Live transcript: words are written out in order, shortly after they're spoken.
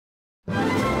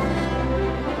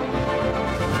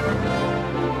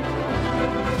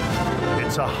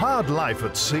It's a hard life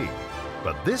at sea,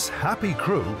 but this happy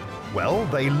crew, well,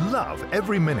 they love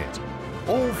every minute,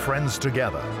 all friends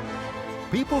together.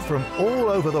 People from all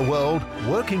over the world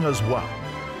working as one.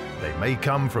 They may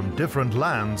come from different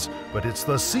lands, but it's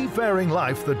the seafaring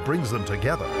life that brings them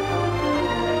together.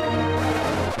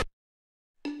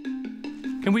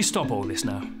 Can we stop all this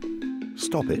now?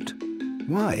 Stop it?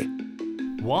 Why?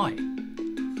 Why?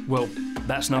 Well,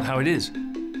 that's not how it is.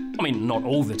 I mean, not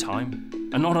all the time,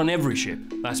 and not on every ship,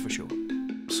 that's for sure.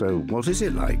 So what is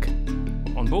it like?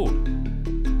 On board?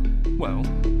 Well,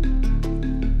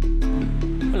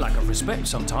 a lack of respect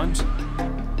sometimes.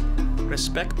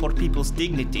 Respect for people's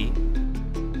dignity.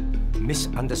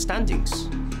 Misunderstandings.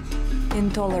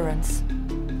 Intolerance.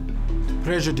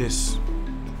 Prejudice.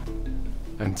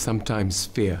 And sometimes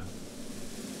fear.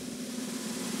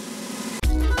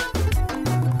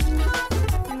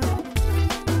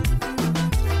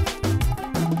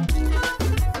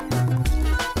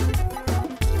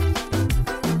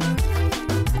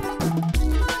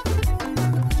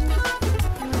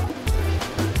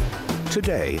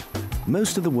 Today,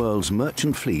 most of the world's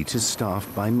merchant fleet is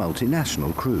staffed by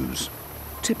multinational crews,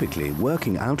 typically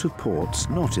working out of ports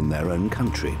not in their own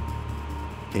country.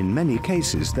 In many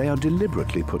cases, they are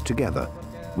deliberately put together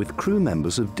with crew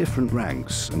members of different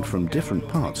ranks and from different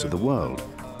parts of the world,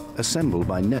 assembled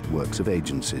by networks of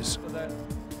agencies.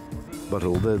 But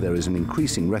although there is an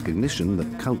increasing recognition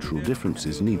that cultural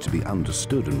differences need to be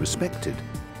understood and respected,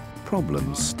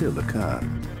 problems still occur.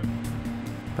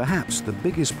 Perhaps the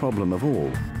biggest problem of all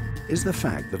is the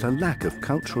fact that a lack of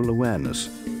cultural awareness,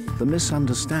 the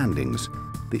misunderstandings,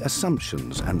 the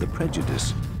assumptions and the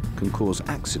prejudice can cause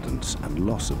accidents and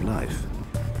loss of life.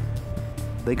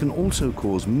 They can also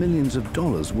cause millions of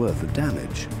dollars worth of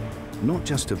damage, not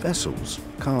just to vessels,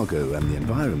 cargo and the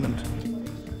environment,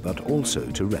 but also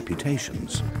to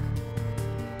reputations.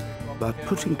 But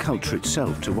putting culture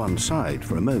itself to one side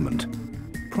for a moment,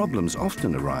 problems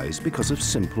often arise because of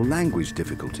simple language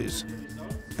difficulties.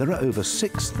 There are over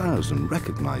 6,000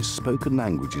 recognized spoken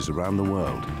languages around the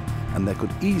world, and there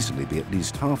could easily be at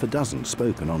least half a dozen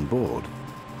spoken on board.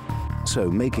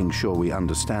 So making sure we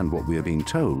understand what we are being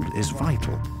told is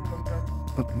vital.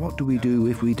 But what do we do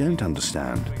if we don't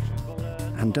understand?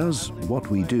 And does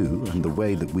what we do and the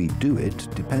way that we do it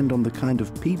depend on the kind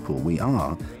of people we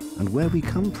are and where we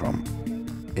come from?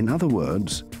 In other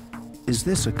words, is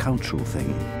this a cultural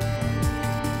thing?